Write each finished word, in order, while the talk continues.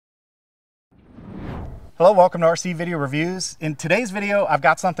Hello, welcome to RC Video Reviews. In today's video, I've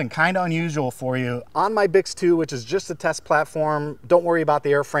got something kind of unusual for you. On my BIX2, which is just a test platform, don't worry about the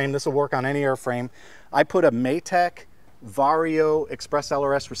airframe, this will work on any airframe. I put a Maytech Vario Express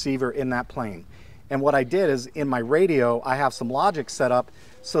LRS receiver in that plane. And what I did is, in my radio, I have some logic set up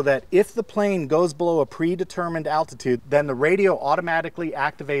so that if the plane goes below a predetermined altitude, then the radio automatically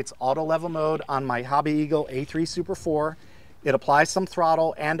activates auto level mode on my Hobby Eagle A3 Super 4. It applies some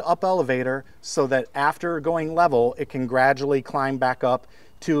throttle and up elevator so that after going level, it can gradually climb back up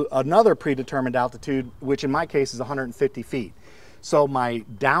to another predetermined altitude, which in my case is 150 feet. So my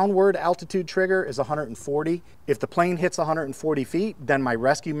downward altitude trigger is 140. If the plane hits 140 feet, then my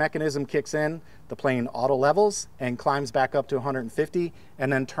rescue mechanism kicks in, the plane auto levels and climbs back up to 150,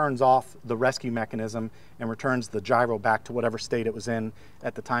 and then turns off the rescue mechanism and returns the gyro back to whatever state it was in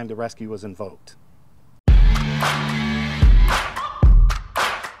at the time the rescue was invoked.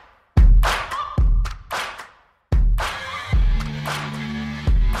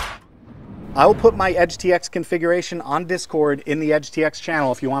 I will put my EdgeTX configuration on Discord in the EdgeTX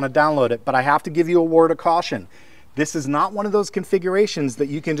channel if you want to download it, but I have to give you a word of caution. This is not one of those configurations that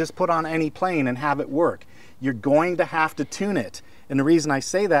you can just put on any plane and have it work. You're going to have to tune it. And the reason I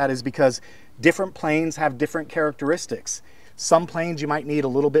say that is because different planes have different characteristics. Some planes you might need a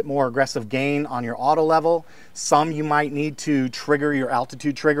little bit more aggressive gain on your auto level. Some you might need to trigger your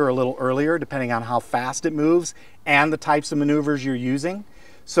altitude trigger a little earlier depending on how fast it moves and the types of maneuvers you're using.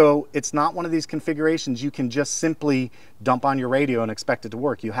 So it's not one of these configurations you can just simply dump on your radio and expect it to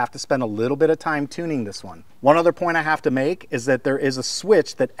work. You have to spend a little bit of time tuning this one. One other point I have to make is that there is a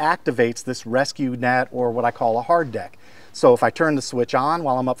switch that activates this rescue net, or what I call a hard deck. So if I turn the switch on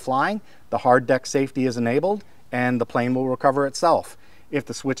while I'm up flying, the hard deck safety is enabled and the plane will recover itself. If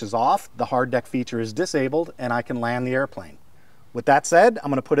the switch is off, the hard deck feature is disabled and I can land the airplane. With that said, I'm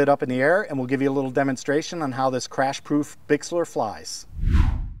going to put it up in the air and we'll give you a little demonstration on how this crash-proof Bixler flies.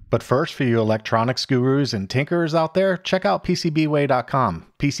 But first, for you electronics gurus and tinkerers out there, check out PCBWay.com.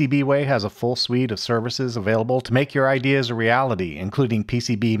 PCBWay has a full suite of services available to make your ideas a reality, including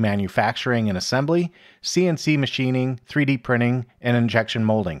PCB manufacturing and assembly, CNC machining, 3D printing, and injection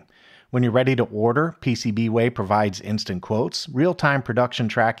molding. When you're ready to order, PCBWay provides instant quotes, real-time production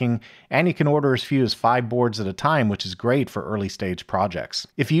tracking, and you can order as few as 5 boards at a time, which is great for early-stage projects.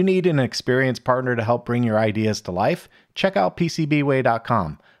 If you need an experienced partner to help bring your ideas to life, check out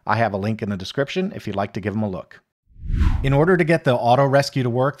PCBWay.com. I have a link in the description if you'd like to give them a look. In order to get the auto rescue to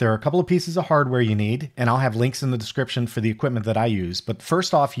work, there are a couple of pieces of hardware you need, and I'll have links in the description for the equipment that I use. But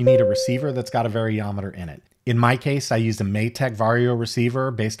first off, you need a receiver that's got a variometer in it. In my case, I used a Maytech Vario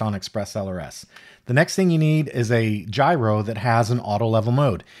receiver based on Express LRS. The next thing you need is a gyro that has an auto level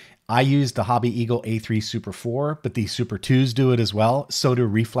mode. I used the Hobby Eagle A3 Super 4, but the Super 2s do it as well. So do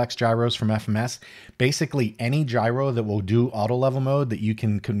reflex gyros from FMS. Basically, any gyro that will do auto level mode that you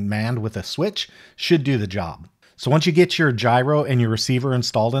can command with a switch should do the job. So once you get your gyro and your receiver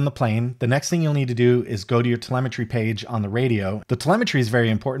installed in the plane, the next thing you'll need to do is go to your telemetry page on the radio. The telemetry is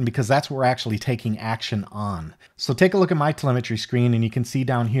very important because that's what we're actually taking action on. So take a look at my telemetry screen and you can see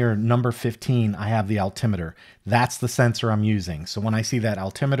down here, number 15, I have the altimeter. That's the sensor I'm using. So when I see that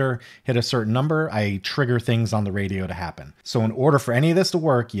altimeter hit a certain number, I trigger things on the radio to happen. So in order for any of this to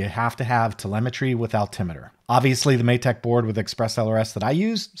work, you have to have telemetry with altimeter. Obviously, the Maytech board with Express LRS that I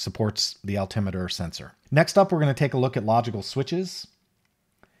use supports the altimeter sensor. Next up, we're going to take a look at logical switches.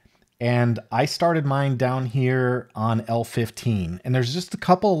 And I started mine down here on L15. And there's just a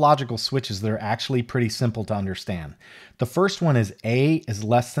couple of logical switches that are actually pretty simple to understand. The first one is A is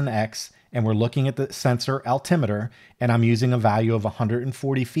less than X, and we're looking at the sensor altimeter, and I'm using a value of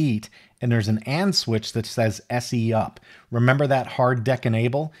 140 feet, and there's an AND switch that says SE up. Remember that hard deck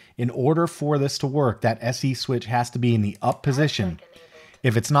enable? In order for this to work, that SE switch has to be in the up position.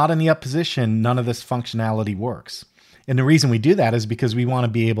 If it's not in the up position, none of this functionality works. And the reason we do that is because we want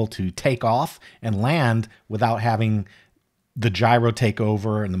to be able to take off and land without having the gyro take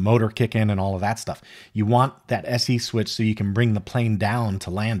over and the motor kick in and all of that stuff. You want that SE switch so you can bring the plane down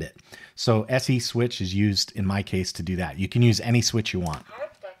to land it. So SE switch is used in my case to do that. You can use any switch you want. Hard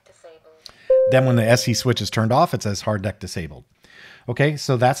deck disabled. Then when the SE switch is turned off, it says hard deck disabled. Okay,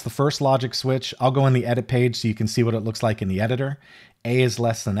 so that's the first logic switch. I'll go in the edit page so you can see what it looks like in the editor. A is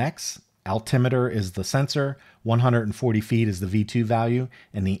less than X. Altimeter is the sensor. 140 feet is the V2 value.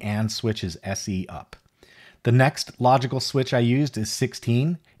 And the AND switch is SE up. The next logical switch I used is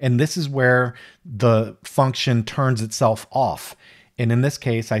 16. And this is where the function turns itself off. And in this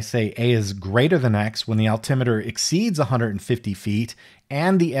case, I say A is greater than X when the altimeter exceeds 150 feet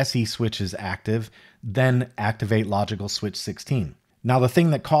and the SE switch is active, then activate logical switch 16. Now the thing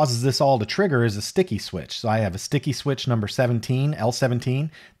that causes this all to trigger is a sticky switch. So I have a sticky switch number 17,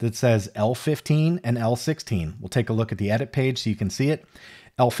 L17, that says L15 and L16. We'll take a look at the edit page so you can see it.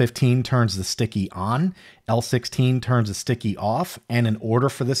 L15 turns the sticky on, L16 turns the sticky off, and in order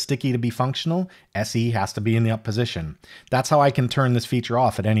for this sticky to be functional, SE has to be in the up position. That's how I can turn this feature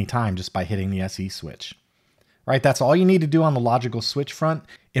off at any time, just by hitting the SE switch. All right, that's all you need to do on the logical switch front.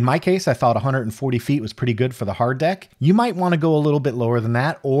 In my case, I thought 140 feet was pretty good for the hard deck. You might want to go a little bit lower than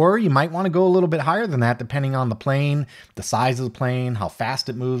that, or you might want to go a little bit higher than that, depending on the plane, the size of the plane, how fast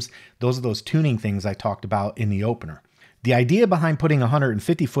it moves. Those are those tuning things I talked about in the opener. The idea behind putting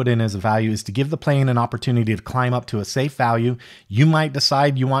 150 foot in as a value is to give the plane an opportunity to climb up to a safe value. You might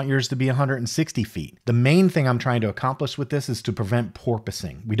decide you want yours to be 160 feet. The main thing I'm trying to accomplish with this is to prevent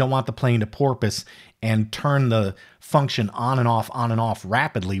porpoising. We don't want the plane to porpoise and turn the function on and off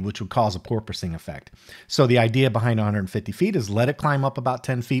rapidly, which would cause a porpoising effect. So the idea behind 150 feet is let it climb up about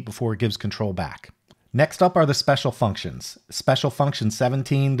 10 feet before it gives control back. Next up are the special functions. Special function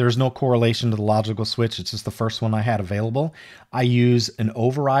 17, there's no correlation to the logical switch. It's just the first one I had available. I use an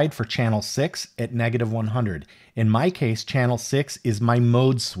override for channel 6 at -100. In my case, channel 6 is my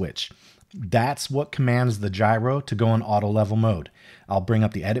mode switch. That's what commands the gyro to go in auto level mode. I'll bring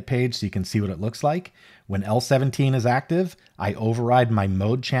up the edit page so you can see what it looks like. When L17 is active, I override my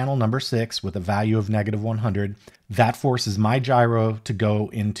mode channel number 6 with a value of -100. That forces my gyro to go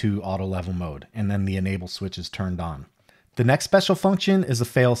into auto level mode, and then the enable switch is turned on. The next special function is a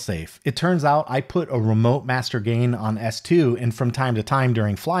failsafe. It turns out I put a remote master gain on S2, and from time to time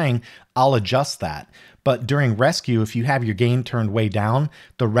during flying, I'll adjust that. But during rescue, if you have your gain turned way down,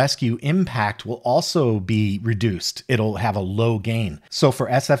 the rescue impact will also be reduced. It'll have a low gain. So for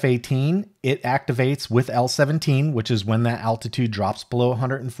SF18, it activates with L17, which is when that altitude drops below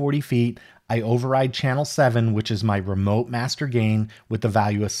 140 feet. I override channel 7, which is my remote master gain, with the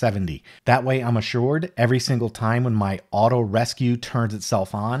value of 70. That way I'm assured every single time when my auto rescue turns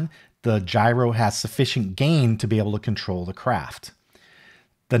itself on, the gyro has sufficient gain to be able to control the craft.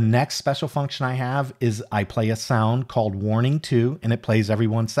 The next special function I have is I play a sound called warning 2, and it plays every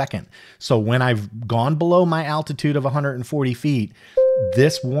 1 second. So when I've gone below my altitude of 140 feet,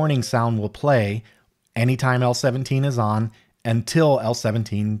 this warning sound will play anytime L17 is on until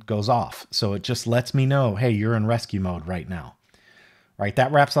L17 goes off. So it just lets me know, hey, you're in rescue mode right now. All right,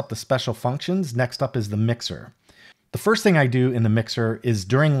 that wraps up the special functions. Next up is the mixer. The first thing I do in the mixer is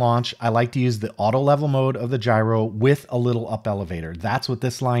during launch, I like to use the auto level mode of the gyro with a little up elevator. That's what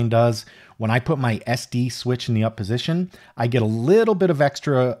this line does. When I put my SD switch in the up position, I get a little bit of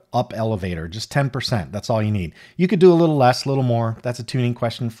extra up elevator, just 10%. That's all you need. You could do a little less, a little more. That's a tuning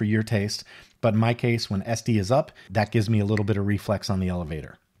question for your taste. But in my case, when SD is up, that gives me a little bit of reflex on the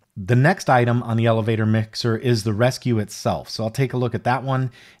elevator. The next item on the elevator mixer is the rescue itself. So I'll take a look at that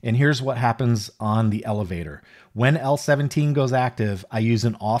one. And here's what happens on the elevator. When L17 goes active, I use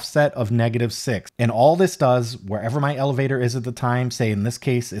an offset of -6. And all this does, wherever my elevator is at the time, say in this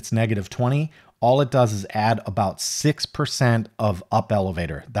case, it's -20, all it does is add about 6% of up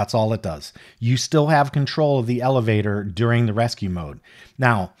elevator. That's all it does. You still have control of the elevator during the rescue mode.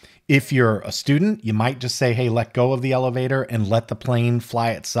 Now, if you're a student, you might just say, hey, let go of the elevator and let the plane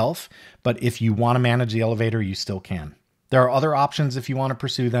fly itself. But if you want to manage the elevator, you still can. There are other options if you want to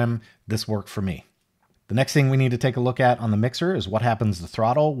pursue them. This worked for me. The next thing we need to take a look at on the mixer is what happens to the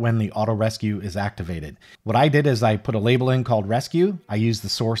throttle when the auto rescue is activated. What I did is I put a label in called rescue. I used the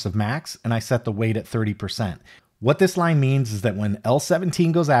source of max and I set the weight at 30%. What this line means is that when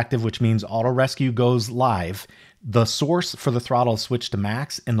L17 goes active, which means auto rescue goes live, the source for the throttle is switched to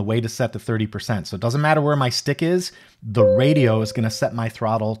max and the weight is set to 30%. So it doesn't matter where my stick is, the radio is going to set my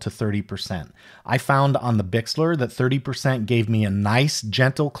throttle to 30%. I found on the Bixler that 30% gave me a nice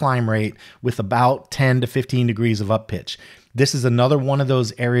gentle climb rate with about 10 to 15 degrees of up pitch. This is another one of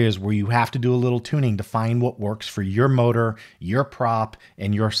those areas where you have to do a little tuning to find what works for your motor, your prop,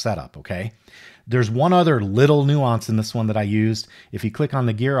 and your setup, okay? There's one other little nuance in this one that I used. If you click on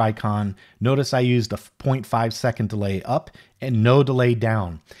the gear icon, notice I used a 0.5 second delay up and no delay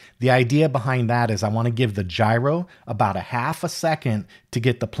down. The idea behind that is I want to give the gyro about a half a second to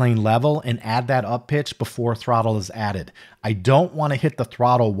get the plane level and add that up pitch before throttle is added. I don't want to hit the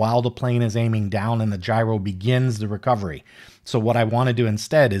throttle while the plane is aiming down and the gyro begins the recovery. So what I want to do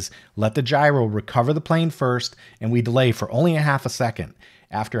instead is let the gyro recover the plane first and we delay for only a half a second.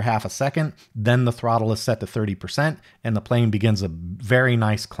 After half a second, then the throttle is set to 30% and the plane begins a very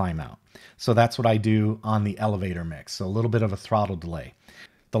nice climb out. So that's what I do on the elevator mix. So a little bit of a throttle delay.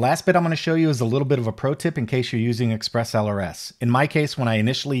 The last bit I'm going to show you is a little bit of a pro tip in case you're using Express LRS. In my case, when I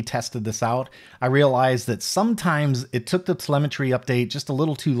initially tested this out, I realized that sometimes it took the telemetry update just a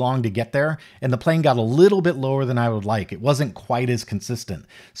little too long to get there, and the plane got a little bit lower than I would like. It wasn't quite as consistent.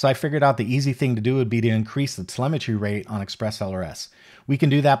 So I figured out the easy thing to do would be to increase the telemetry rate on Express LRS. We can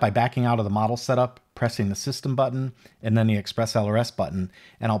do that by backing out of the model setup, pressing the system button, and then the Express LRS button.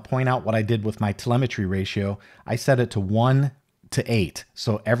 And I'll point out what I did with my telemetry ratio. I set it to 1 to 8.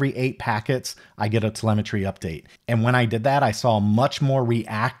 So every 8 packets, I get a telemetry update. And when I did that, I saw a much more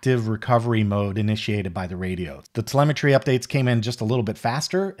reactive recovery mode initiated by the radio. The telemetry updates came in just a little bit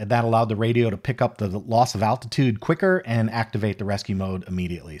faster, and that allowed the radio to pick up the loss of altitude quicker and activate the rescue mode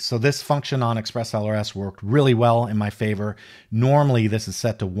immediately. So this function on Express LRS worked really well in my favor. Normally, this is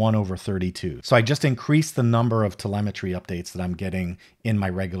set to 1/32. So I just increased the number of telemetry updates that I'm getting in my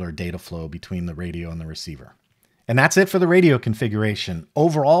regular data flow between the radio and the receiver. And that's it for the radio configuration.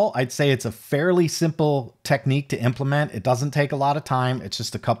 Overall, I'd say it's a fairly simple technique to implement. It doesn't take a lot of time. It's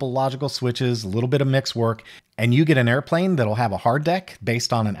just a couple logical switches, a little bit of mix work, and you get an airplane that'll have a hard deck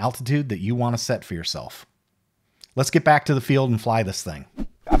based on an altitude that you want to set for yourself. Let's get back to the field and fly this thing.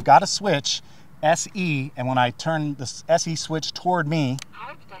 I've got a switch, SE, and when I turn this SE switch toward me,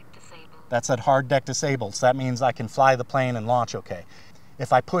 Hard deck disabled. that said hard deck disabled. So that means I can fly the plane and launch okay.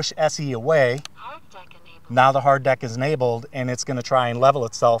 If I push SE away, Hard deck enabled. now the hard deck is enabled and it's going to try and level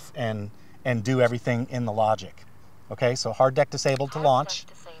itself and do everything in the logic. Okay, so hard deck disabled to launch.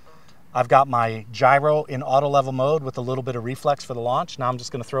 I've got my gyro in auto level mode with a little bit of reflex for the launch. Now I'm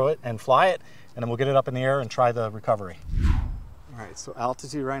just going to throw it and fly it, and then we'll get it up in the air and try the recovery. All right, so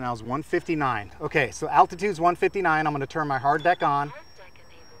altitude right now is 159. Okay, so altitude is 159. I'm going to turn my hard deck on,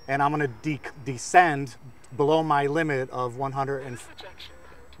 and I'm going to descend below my limit of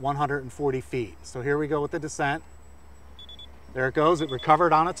 140 feet. So here we go with the descent. There it goes. It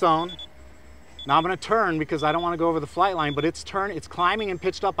recovered on its own. Now I'm going to turn because I don't want to go over the flight line, but it's climbing and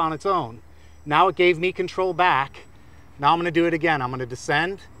pitched up on its own. Now it gave me control back. Now I'm going to do it again. I'm going to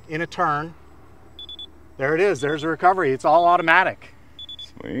descend in a turn. There it is. There's a recovery. It's all automatic.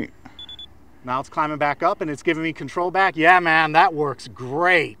 Sweet. Now it's climbing back up and it's giving me control back. Yeah, man, that works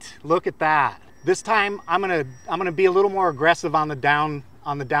great. Look at that. This time I'm gonna be a little more aggressive on the down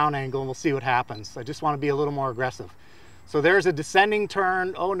angle, and we'll see what happens. I just want to be a little more aggressive. So there's a descending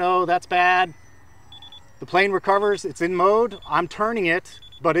turn. Oh no, that's bad. The plane recovers. It's in mode. I'm turning it,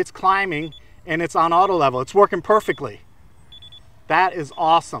 but it's climbing and it's on auto level. It's working perfectly. That is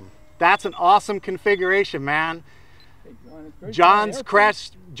awesome. That's an awesome configuration, man. John's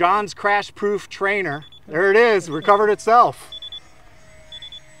crash-proof trainer. There it is, recovered itself.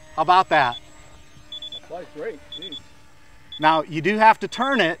 How about that? That flies great. Jeez. Now, you do have to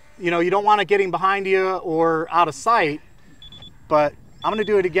turn it. You know, you don't want it getting behind you or out of sight, but I'm gonna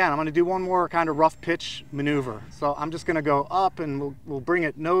do it again. I'm gonna do one more kind of rough pitch maneuver. So I'm just gonna go up and we'll bring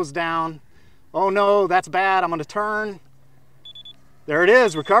it nose down. Oh no, that's bad. I'm gonna turn. There it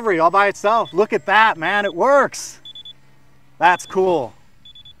is, recovery all by itself. Look at that, man, it works. That's cool,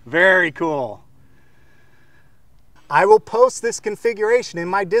 very cool. I will post this configuration in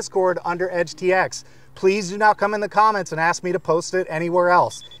my Discord under EdgeTX. Please do not come in the comments and ask me to post it anywhere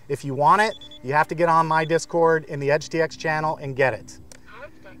else. If you want it, you have to get on my Discord in the EdgeTX channel and get it.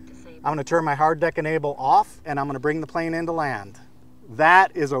 I'm gonna turn my hard deck enable off and I'm gonna bring the plane into land.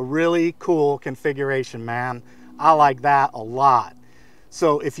 That is a really cool configuration, man. I like that a lot.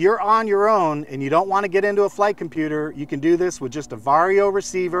 So if you're on your own and you don't want to get into a flight computer, you can do this with just a Vario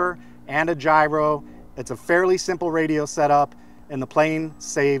receiver and a gyro. It's a fairly simple radio setup and the plane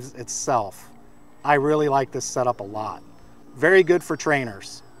saves itself. I really like this setup a lot. Very good for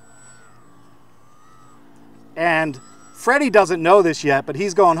trainers. And Freddie doesn't know this yet, but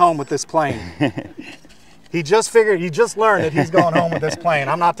he's going home with this plane. He just learned that he's going home with this plane.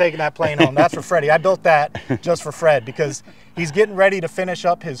 I'm not taking that plane home. That's for Freddie. I built that just for Fred because he's getting ready to finish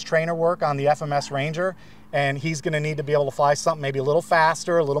up his trainer work on the FMS Ranger, and he's going to need to be able to fly something maybe a little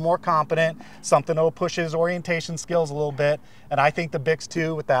faster, a little more competent, something that will push his orientation skills a little bit. And I think the Bix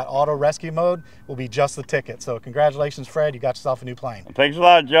 2 with that auto rescue mode will be just the ticket. So congratulations, Fred. You got yourself a new plane. Thanks a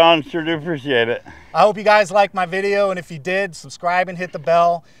lot, John. Sure do appreciate it. I hope you guys liked my video, and if you did, subscribe and hit the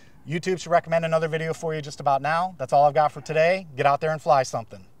bell. YouTube should recommend another video for you just about now. That's all I've got for today. Get out there and fly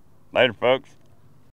something. Later, folks.